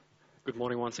Good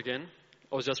morning once again.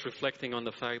 I was just reflecting on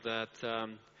the fact that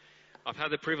I've had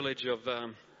the privilege of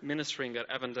ministering at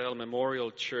Avondale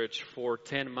Memorial Church for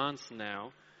 10 months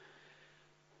now.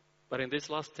 But in these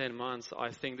last 10 months,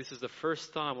 I think this is the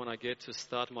first time when I get to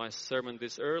start my sermon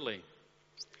this early.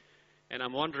 And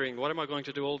I'm wondering, what am I going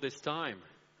to do all this time?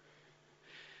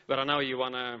 But I know you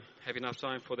want to have enough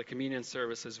time for the communion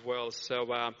service as well.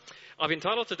 So I've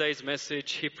entitled today's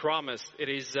message, He Promised. It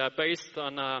is based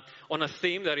on a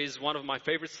theme that is one of my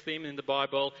favorite themes in the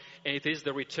Bible. And it is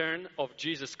the return of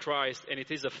Jesus Christ. And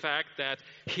it is a fact that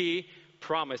He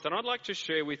promised. And I'd like to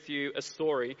share with you a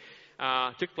story.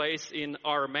 Took place in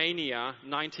Armenia,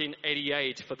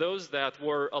 1988. For those that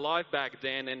were alive back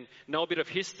then and know a bit of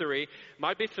history,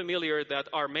 might be familiar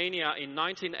that Armenia in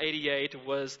 1988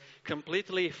 was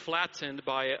completely flattened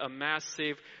by a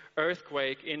massive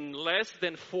earthquake. In less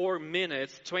than 4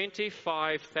 minutes,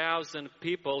 25,000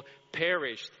 people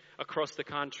perished across the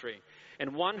country.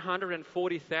 And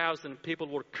 140,000 people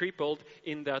were crippled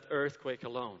in that earthquake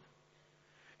alone.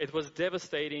 It was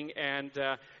devastating, and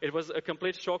it was a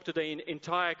complete shock to the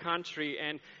entire country.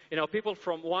 And, people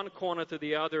from one corner to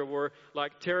the other were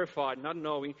like terrified, not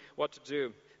knowing what to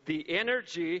do. The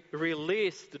energy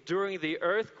released during the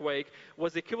earthquake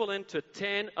was equivalent to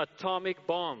 10 atomic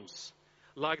bombs,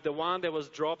 like the one that was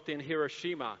dropped in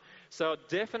Hiroshima. So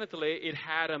definitely it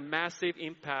had a massive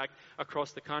impact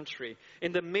across the country.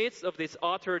 In the midst of this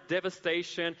utter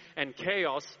devastation and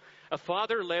chaos, a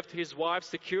father left his wife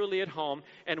securely at home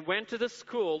and went to the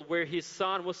school where his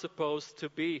son was supposed to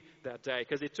be that day,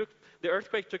 because the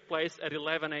earthquake took place at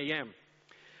 11 a.m.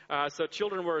 So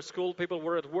children were at school, people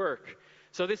were at work.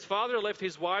 So this father left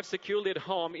his wife securely at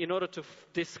home in order to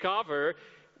discover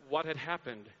what had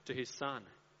happened to his son.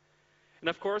 And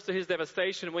of course, to his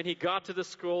devastation, when he got to the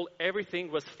school,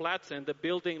 everything was flattened. The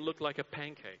building looked like a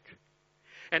pancake.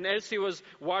 And as he was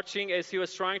watching, as he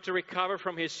was trying to recover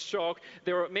from his shock,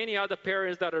 there were many other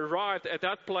parents that arrived at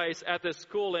that place, at the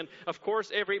school. And of course,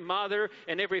 every mother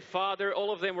and every father,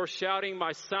 all of them were shouting,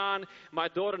 "My son, my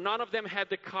daughter." None of them had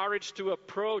the courage to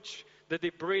approach the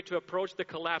debris, to approach the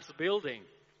collapsed building.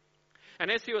 And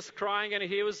as he was crying and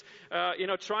he was,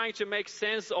 trying to make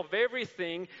sense of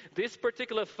everything, this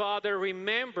particular father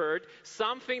remembered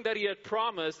something that he had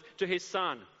promised to his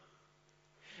son.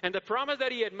 And the promise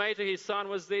that he had made to his son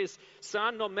was this: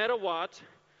 "Son, no matter what,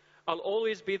 I'll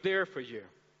always be there for you.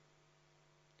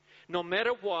 No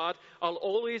matter what, I'll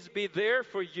always be there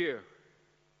for you."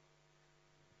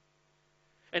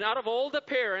 And out of all the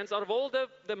parents, out of all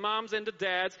the moms and the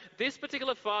dads, this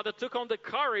particular father took on the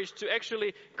courage to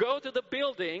actually go to the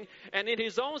building and in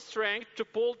his own strength to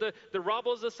pull the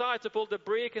rubbles aside, to pull the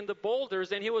brick and the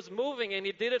boulders. And he was moving, and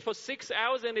he did it for 6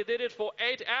 hours, and he did it for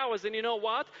 8 hours. And you know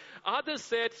what? Others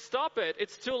said, "Stop it.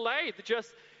 It's too late.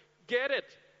 Just get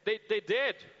it." They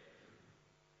did.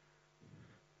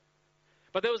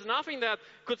 But there was nothing that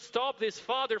could stop this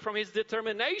father from his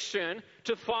determination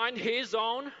to find his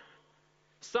own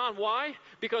son. Why?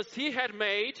 Because he had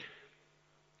made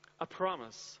a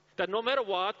promise that no matter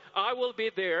what, I will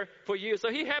be there for you. So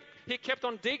he kept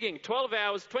on digging. 12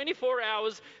 hours, 24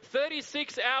 hours,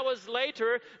 36 hours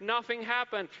later, nothing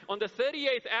happened. On the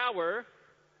 38th hour,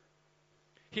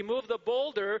 he moved the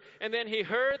boulder, and then he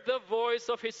heard the voice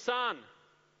of his son.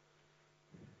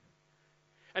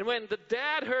 And when the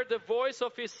dad heard the voice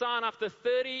of his son after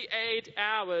 38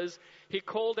 hours, he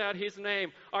called out his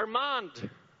name, "Armand."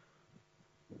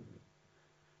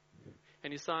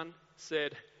 And his son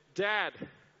said, "Dad,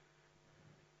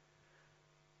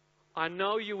 I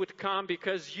know you would come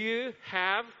because you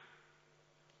have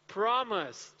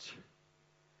promised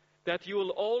that you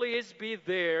will always be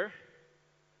there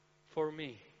for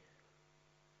me."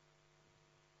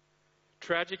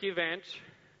 Tragic event.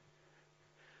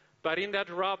 But in that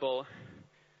rubble,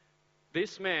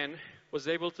 this man was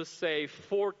able to save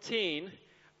 14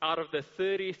 out of the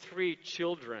 33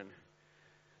 children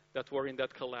that were in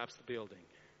that collapsed building.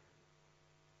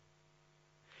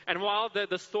 And while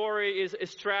the story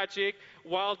is tragic,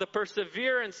 while the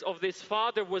perseverance of this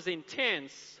father was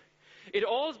intense, it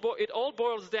all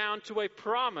boils down to a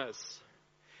promise.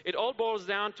 It all boils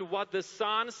down to what the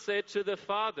son said to the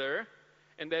father,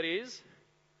 and that is,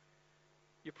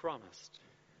 "You promised.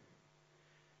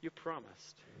 You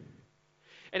promised."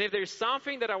 And if there's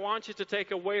something that I want you to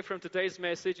take away from today's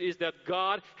message, is that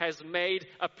God has made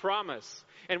a promise.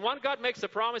 And when God makes a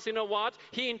promise, you know what?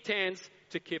 He intends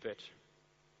to keep it.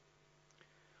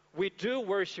 We do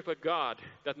worship a God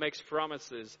that makes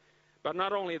promises. But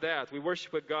not only that, we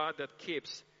worship a God that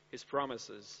keeps His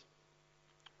promises.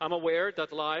 I'm aware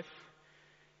that life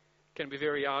can be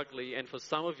very ugly. And for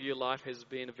some of you, life has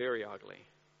been very ugly.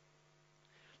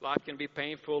 Life can be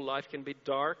painful. Life can be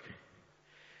dark.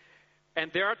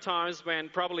 And there are times when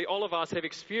probably all of us have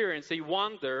experienced a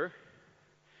wonder,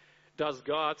 does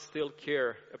God still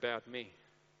care about me?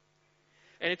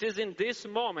 And it is in these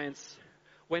moments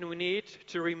when we need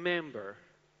to remember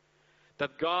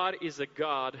that God is a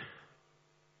God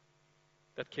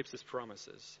that keeps His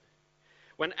promises.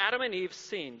 When Adam and Eve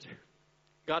sinned,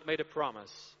 God made a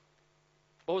promise.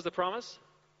 What was the promise?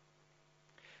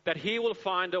 That He will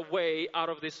find a way out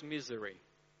of this misery.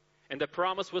 And the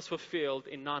promise was fulfilled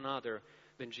in none other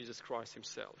than Jesus Christ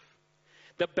Himself.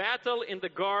 The battle in the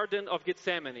Garden of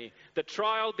Gethsemane, the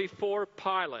trial before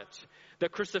Pilate, the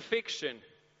crucifixion,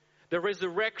 the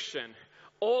resurrection,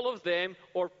 all of them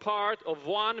are part of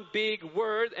one big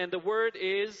word, and the word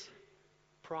is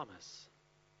promise.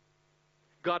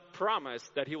 God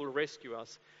promised that He will rescue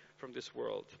us from this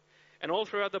world. And all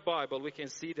throughout the Bible, we can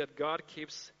see that God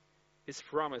keeps His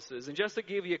promises. And just to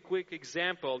give you a quick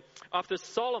example, after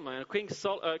King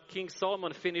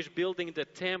Solomon finished building the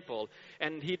temple,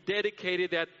 and he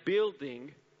dedicated that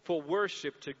building for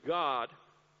worship to God,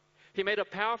 he made a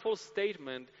powerful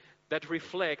statement that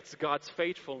reflects God's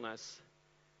faithfulness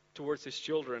towards His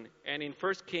children. And in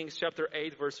 1 Kings chapter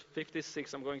 8, verse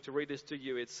 56, I'm going to read this to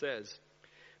you. It says,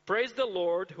 "Praise the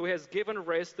Lord who has given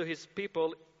rest to His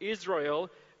people Israel,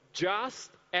 just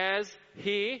as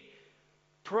He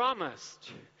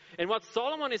promised." And what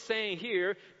Solomon is saying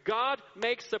here, God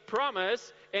makes a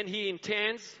promise and He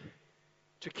intends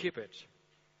to keep it.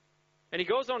 And he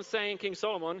goes on saying, King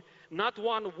Solomon, "Not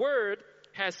one word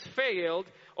has failed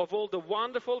of all the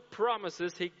wonderful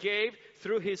promises He gave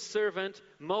through His servant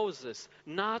Moses."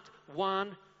 Not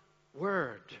one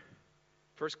word.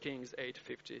 1 Kings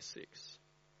 8:56.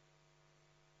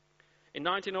 In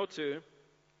 1902,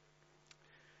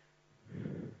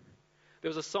 there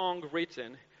was a song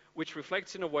written which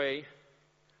reflects in a way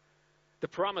the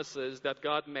promises that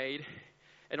God made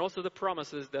and also the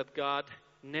promises that God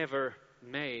never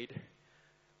made,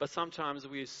 but sometimes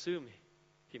we assume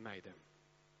He made them.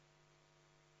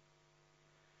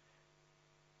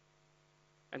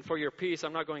 And for your peace,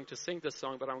 I'm not going to sing the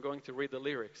song, but I'm going to read the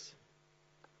lyrics.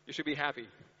 You should be happy.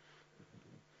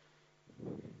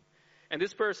 And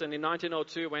this person in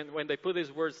 1902, when they put these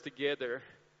words together,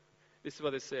 this is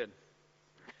what they said.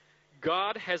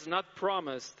 "God has not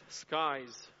promised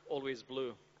skies always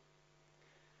blue,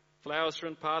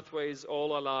 flower-strewn pathways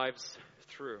all our lives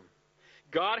through.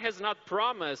 God has not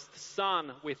promised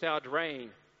sun without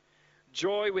rain,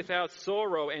 joy without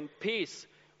sorrow, and peace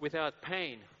without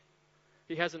pain.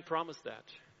 He hasn't promised that.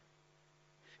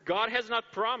 God has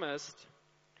not promised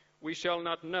we shall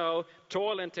not know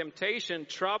toil and temptation,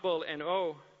 trouble and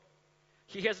woe.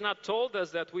 He has not told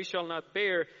us that we shall not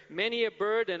bear many a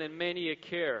burden and many a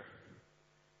care."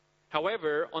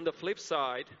 However, on the flip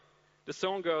side, the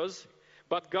song goes,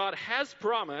 "But God has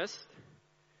promised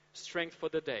strength for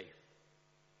the day,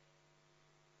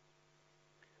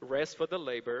 rest for the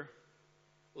labor,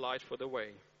 light for the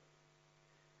way,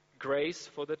 grace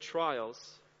for the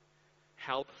trials,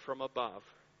 help from above,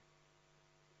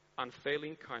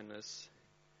 unfailing kindness,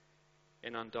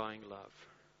 and undying love."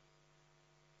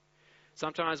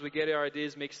 Sometimes we get our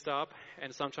ideas mixed up,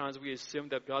 and sometimes we assume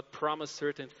that God promised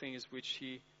certain things which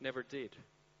He never did.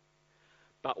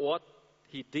 But what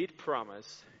He did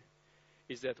promise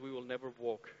is that we will never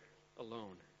walk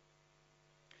alone.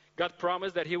 God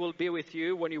promised that He will be with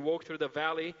you when you walk through the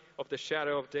valley of the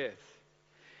shadow of death.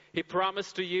 He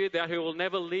promised to you that He will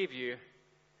never leave you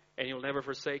and He will never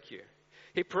forsake you.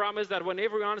 He promised that when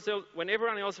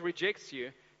everyone else rejects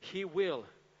you, He will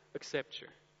accept you.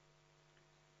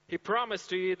 He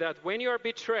promised to you that when you are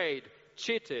betrayed,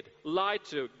 cheated, lied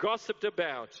to, gossiped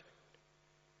about,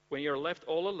 when you're left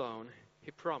all alone,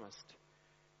 He promised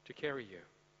to carry you.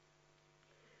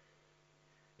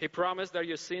 He promised that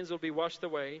your sins will be washed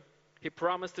away. He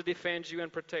promised to defend you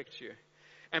and protect you.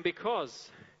 And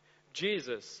because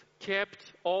Jesus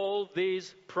kept all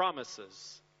these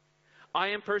promises, I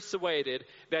am persuaded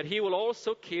that He will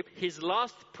also keep His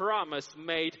last promise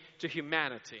made to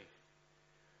humanity,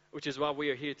 which is why we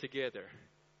are here together.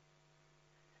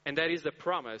 And that is the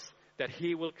promise that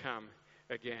He will come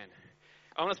again.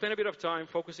 I want to spend a bit of time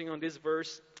focusing on this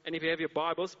verse. And if you have your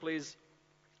Bibles, please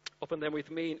open them with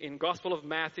me in Gospel of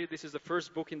Matthew. This is the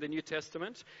first book in the New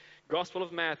Testament. Gospel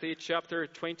of Matthew, chapter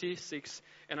 26.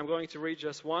 And I'm going to read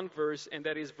just one verse, and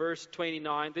that is verse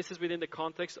 29. This is within the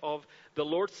context of the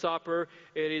Lord's Supper.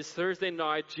 It is Thursday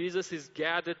night. Jesus is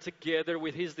gathered together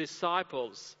with His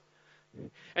disciples.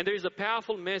 And there is a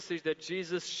powerful message that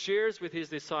Jesus shares with His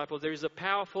disciples. There is a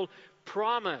powerful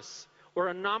promise, or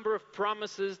a number of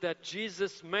promises that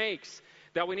Jesus makes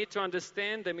that we need to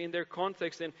understand them in their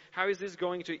context and how is this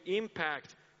going to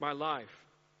impact my life.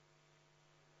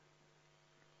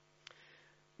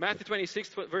 Matthew 26,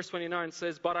 verse 29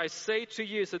 says, "But I say to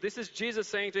you," so this is Jesus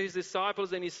saying to his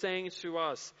disciples and he's saying to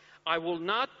us, "I will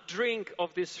not drink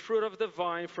of this fruit of the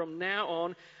vine from now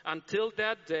on until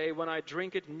that day when I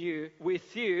drink it new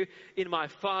with you in my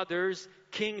Father's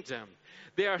kingdom."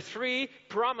 There are three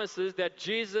promises that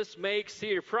Jesus makes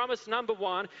here. Promise number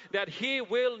one, that he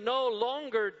will no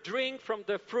longer drink from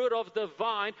the fruit of the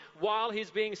vine while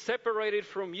he's being separated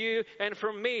from you and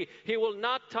from me. He will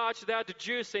not touch that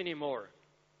juice anymore.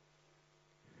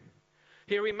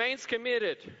 He remains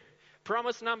committed.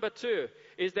 Promise number two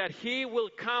is that he will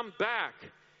come back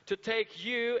to take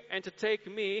you and to take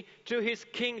me to his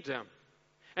kingdom.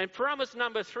 And promise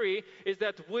number three is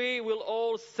that we will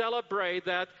all celebrate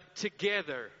that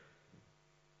together.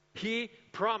 He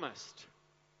promised.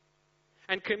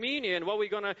 And communion, what we're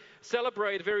going to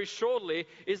celebrate very shortly,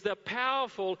 is the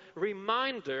powerful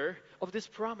reminder of these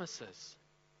promises.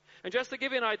 And just to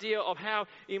give you an idea of how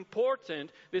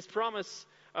important this promise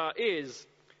is,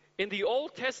 in the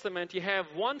Old Testament, you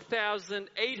have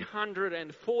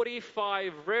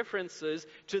 1,845 references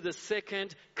to the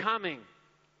second coming.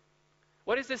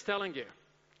 What is this telling you?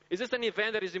 Is this an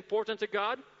event that is important to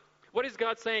God? What is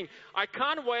God saying? I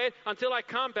can't wait until I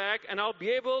come back and I'll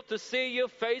be able to see you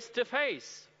face to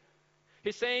face.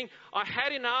 He's saying, I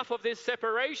had enough of this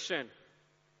separation.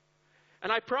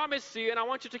 And I promise you, and I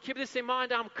want you to keep this in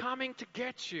mind, I'm coming to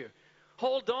get you.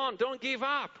 Hold on, don't give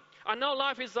up. I know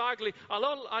life is ugly.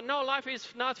 I know life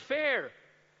is not fair.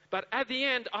 But at the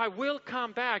end, I will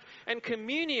come back. And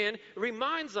communion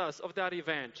reminds us of that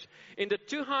event. In the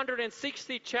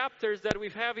 260 chapters that we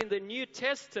have in the New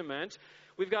Testament,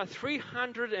 we've got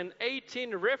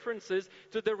 318 references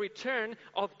to the return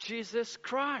of Jesus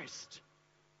Christ.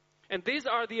 And these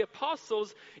are the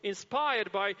apostles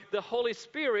inspired by the Holy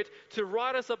Spirit to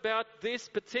write us about this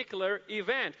particular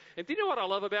event. And do you know what I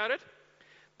love about it?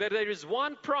 That there is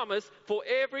one promise for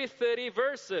every 30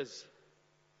 verses.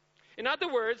 In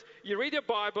other words, you read your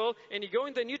Bible and you go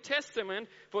in the New Testament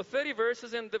for 30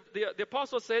 verses and the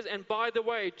apostle says, and by the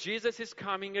way, Jesus is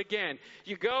coming again.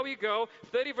 You go,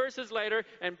 30 verses later,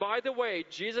 and by the way,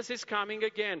 Jesus is coming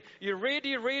again. You read,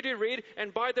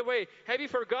 and by the way, have you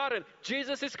forgotten?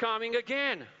 Jesus is coming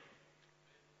again.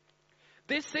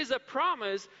 This is a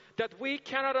promise that we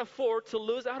cannot afford to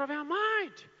lose out of our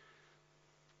mind.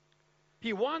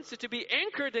 He wants it to be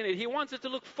anchored in it. He wants it to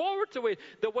look forward to it.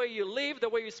 The way you live, the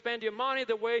way you spend your money,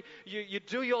 the way you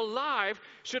do your life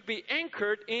should be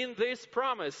anchored in this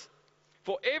promise.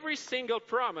 For every single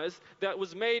promise that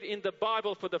was made in the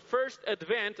Bible for the first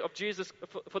advent of Jesus,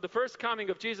 for the first coming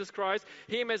of Jesus Christ,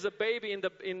 him as a baby in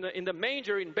the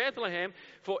manger in Bethlehem,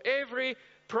 for every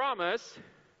promise,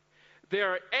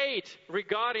 there are 8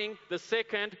 regarding the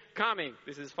second coming.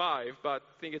 This is 5, but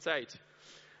I think it's 8.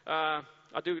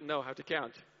 I do know how to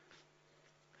count.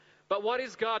 But what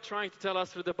is God trying to tell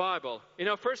us through the Bible?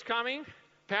 First coming,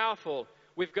 powerful.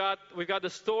 We've got the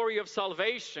story of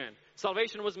salvation.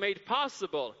 Salvation was made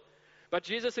possible. But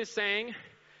Jesus is saying,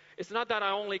 it's not that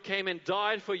I only came and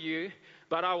died for you,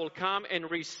 but I will come and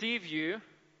receive you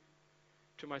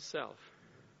to myself.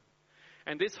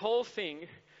 And this whole thing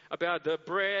about the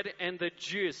bread and the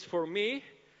juice, for me,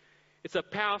 it's a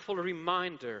powerful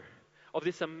reminder of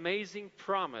this amazing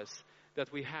promise that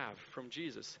we have from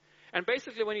Jesus. And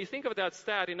basically, when you think of that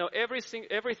stat, every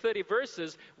 30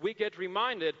 verses, we get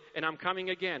reminded, and I'm coming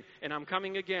again, and I'm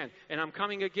coming again, and I'm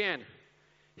coming again.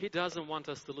 He doesn't want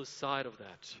us to lose sight of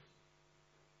that.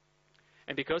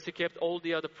 And because he kept all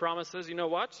the other promises, you know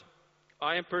what?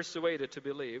 I am persuaded to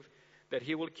believe that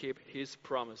he will keep his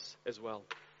promise as well.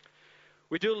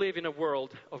 We do live in a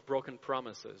world of broken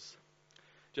promises.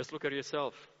 Just look at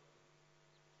yourself.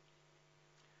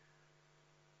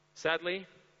 Sadly,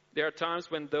 there are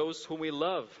times when those whom we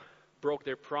love broke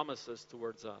their promises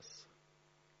towards us.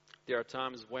 There are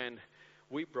times when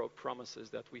we broke promises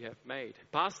that we have made.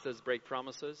 Pastors break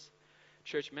promises.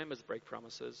 Church members break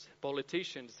promises.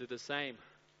 Politicians do the same.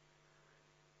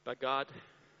 But God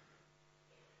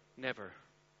never.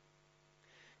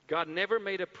 God never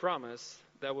made a promise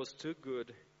that was too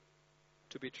good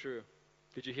to be true.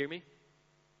 Did you hear me?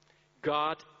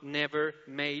 God never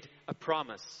made a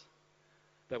promise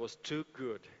that was too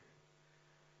good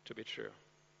to be true.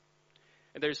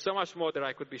 And there's so much more that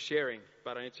I could be sharing,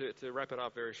 but I need to wrap it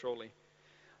up very shortly.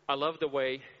 I love the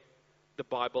way the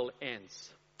Bible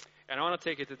ends. And I want to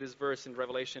take you to this verse in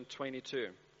Revelation 22.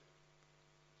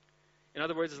 In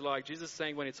other words, it's like Jesus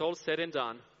saying, when it's all said and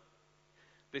done,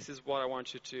 this is what I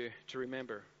want you to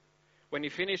remember. When you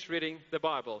finish reading the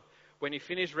Bible, when he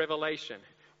finished Revelation,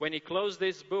 when he closed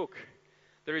this book,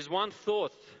 there is one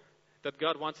thought that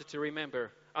God wanted to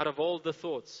remember out of all the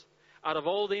thoughts, out of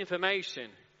all the information,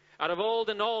 out of all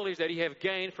the knowledge that he have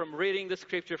gained from reading the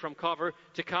scripture from cover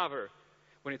to cover.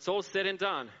 When it's all said and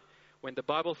done, when the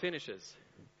Bible finishes,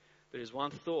 there is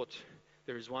one thought,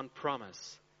 there is one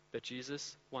promise that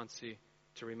Jesus wants you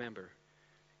to remember.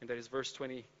 And that is verse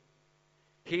 20.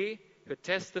 He who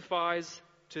testifies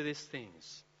to these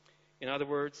things. In other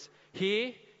words,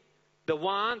 he, the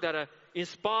one that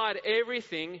inspired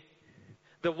everything,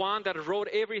 the one that wrote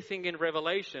everything in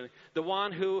Revelation, the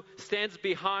one who stands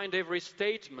behind every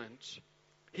statement,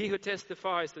 he who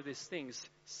testifies to these things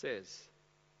says.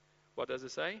 What does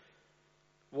it say?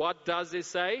 What does it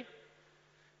say?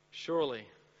 Surely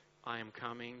I am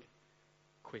coming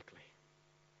quickly.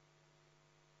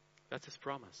 That's his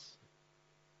promise.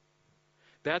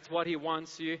 That's what he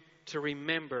wants you to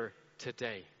remember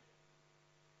today.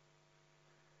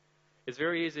 It's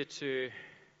very easy to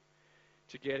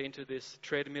get into this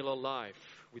treadmill of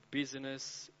life with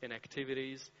business and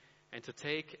activities and to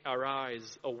take our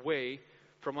eyes away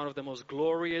from one of the most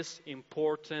glorious,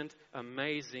 important,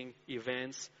 amazing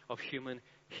events of human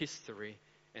history,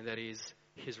 and that is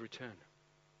his return.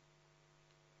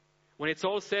 When it's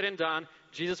all said and done,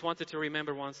 Jesus wanted to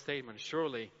remember one statement: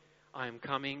 surely I am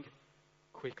coming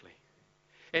quickly.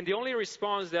 And the only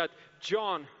response that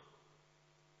John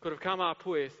could have come up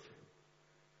with,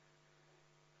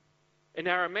 in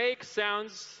Aramaic,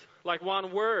 sounds like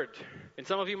one word, and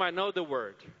some of you might know the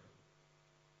word.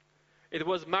 It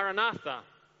was Maranatha.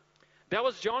 That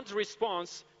was John's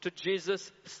response to Jesus'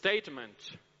 statement.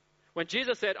 When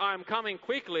Jesus said, I am coming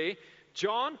quickly,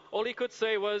 John, all he could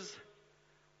say was,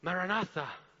 Maranatha.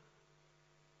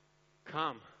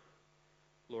 Come,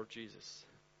 Lord Jesus.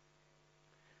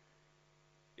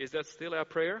 Is that still our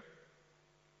prayer?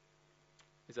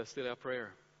 Is that still our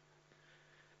prayer?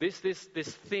 This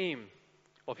theme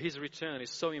of his return is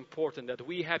so important that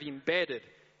we have embedded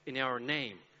in our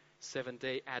name,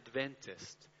 Seventh-day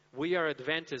Adventist. We are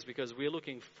Adventists because we're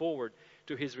looking forward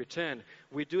to his return.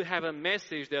 We do have a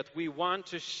message that we want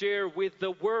to share with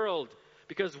the world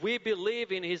because we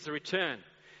believe in his return.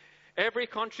 Every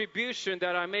contribution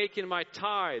that I make in my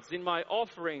tithes, in my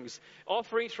offerings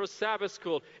for Sabbath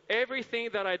school, everything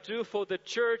that I do for the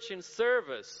church in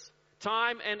service,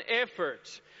 time and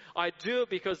effort, I do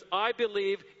because I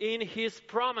believe in his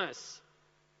promise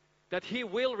that he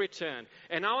will return.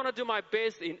 And I want to do my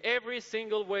best in every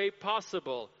single way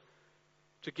possible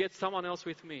to get someone else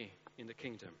with me in the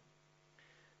kingdom.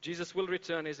 Jesus will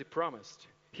return as he promised.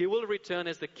 He will return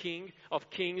as the King of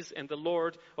kings and the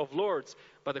Lord of lords.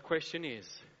 But the question is,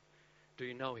 do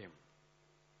you know him?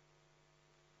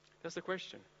 That's the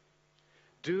question.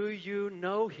 Do you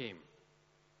know him?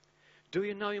 Do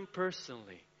you know him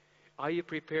personally? Are you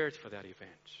prepared for that event?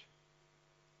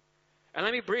 And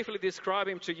let me briefly describe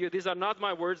him to you. These are not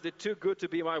my words. They're too good to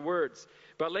be my words.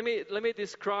 But let me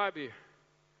describe you.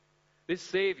 This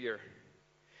Savior.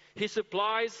 He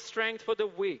supplies strength for the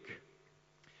weak.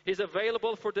 He's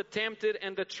available for the tempted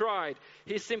and the tried.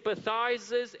 He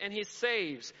sympathizes and he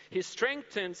saves. He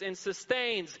strengthens and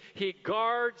sustains. He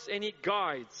guards and he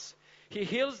guides. He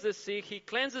heals the sick. He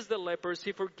cleanses the lepers.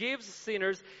 He forgives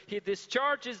sinners. He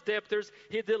discharges debtors.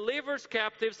 He delivers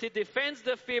captives. He defends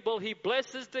the feeble. He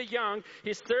blesses the young.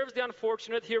 He serves the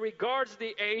unfortunate. He regards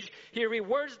the aged. He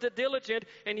rewards the diligent.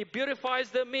 And he beautifies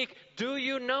the meek. Do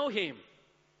you know him?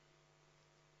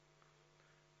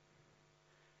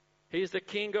 He is the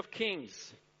King of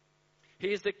kings.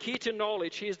 He is the key to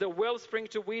knowledge. He is the wellspring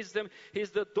to wisdom. He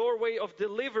is the doorway of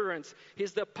deliverance. He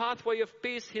is the pathway of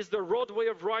peace. He is the roadway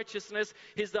of righteousness.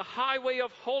 He is the highway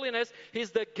of holiness. He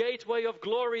is the gateway of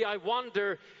glory. I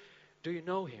wonder, do you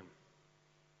know him?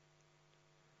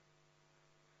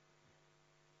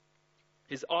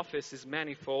 His office is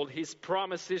manifold. His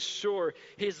promise is sure.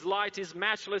 His light is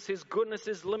matchless. His goodness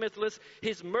is limitless.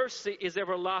 His mercy is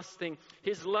everlasting.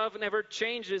 His love never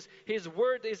changes. His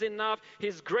word is enough.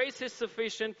 His grace is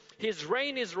sufficient. His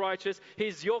reign is righteous.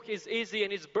 His yoke is easy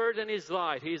and his burden is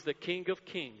light. He is the King of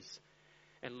kings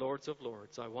and Lords of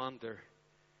lords. I wonder,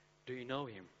 do you know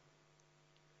him?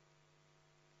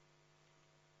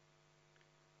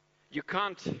 You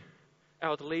can't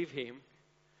outlive him.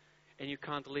 And you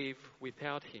can't live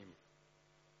without him.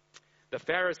 The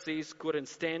Pharisees couldn't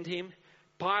stand him.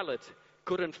 Pilate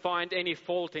couldn't find any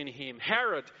fault in him.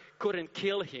 Herod couldn't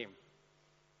kill him.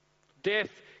 Death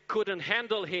couldn't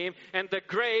handle him. And the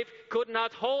grave could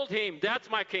not hold him. That's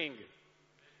my king.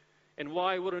 And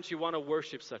why wouldn't you want to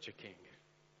worship such a king?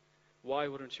 Why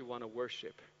wouldn't you want to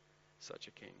worship such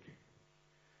a king?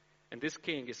 And this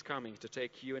king is coming to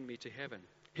take you and me to heaven.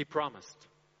 He promised,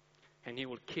 and He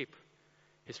will keep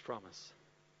His promise.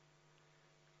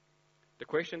 The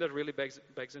question that really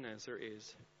begs an answer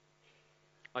is,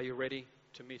 are you ready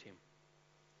to meet Him?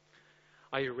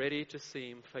 Are you ready to see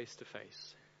Him face to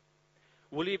face?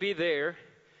 Will He be there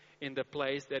in the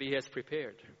place that He has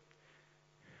prepared?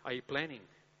 Are you planning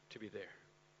to be there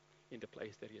in the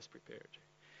place that He has prepared?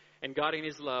 And God in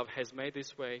His love has made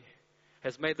this way,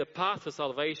 has made the path to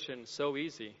salvation so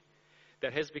easy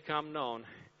that has become known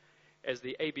as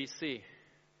the ABC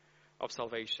of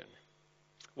salvation.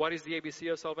 What is the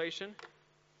ABC of salvation?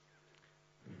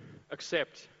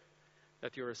 Accept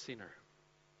that you're a sinner.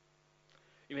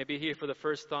 You may be here for the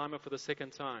first time or for the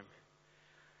second time.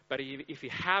 But if you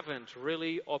haven't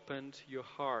really opened your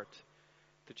heart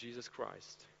to Jesus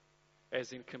Christ,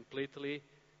 as in completely,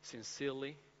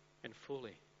 sincerely, and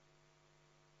fully,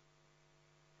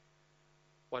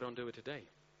 why don't do it today?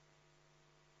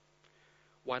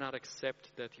 Why not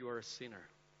accept that you are a sinner?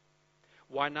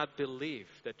 Why not believe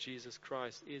that Jesus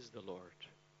Christ is the Lord?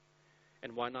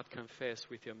 And why not confess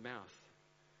with your mouth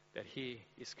that He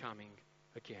is coming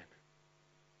again?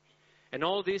 And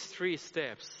all these three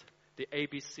steps, the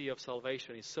ABC of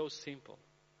salvation, is so simple.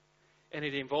 And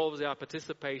it involves our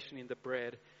participation in the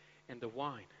bread and the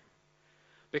wine.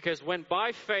 Because when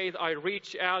by faith I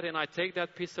reach out and I take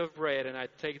that piece of bread and I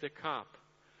take the cup,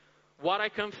 what I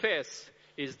confess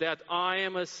is that I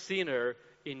am a sinner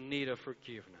in need of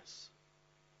forgiveness.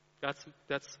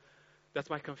 That's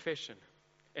my confession.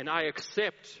 And I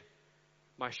accept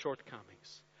my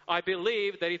shortcomings. I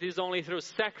believe that it is only through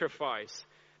sacrifice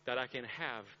that I can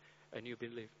have a new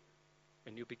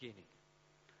beginning.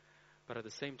 But at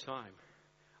the same time,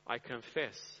 I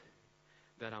confess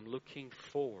that I'm looking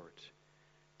forward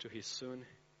to His soon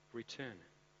return.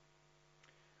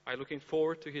 Are you looking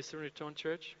forward to His soon return,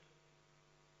 church?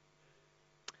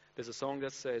 There's a song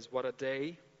that says, "What a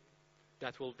day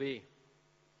that will be,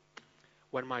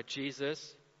 when my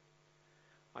Jesus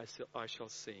I shall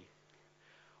see.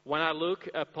 When I look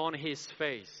upon His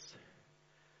face,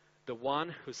 the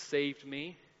one who saved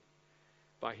me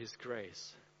by His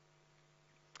grace.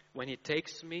 When He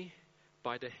takes me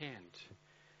by the hand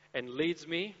and leads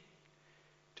me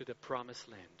to the promised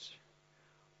land.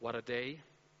 What a day,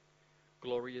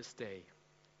 glorious day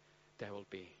that will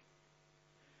be."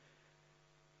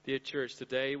 Dear church,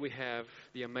 today we have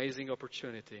the amazing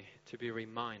opportunity to be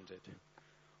reminded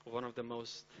of one of the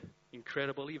most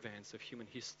incredible events of human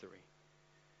history.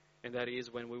 And that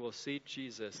is when we will see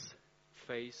Jesus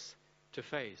face to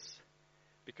face.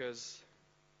 Because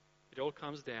it all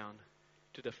comes down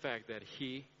to the fact that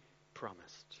He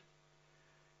promised.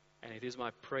 And it is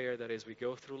my prayer that as we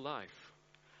go through life,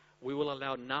 we will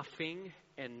allow nothing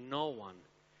and no one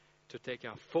to take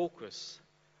our focus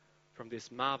from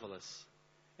this marvelous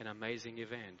and amazing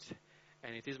event.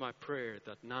 And it is my prayer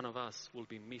that none of us will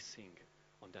be missing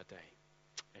on that day.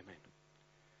 Amen.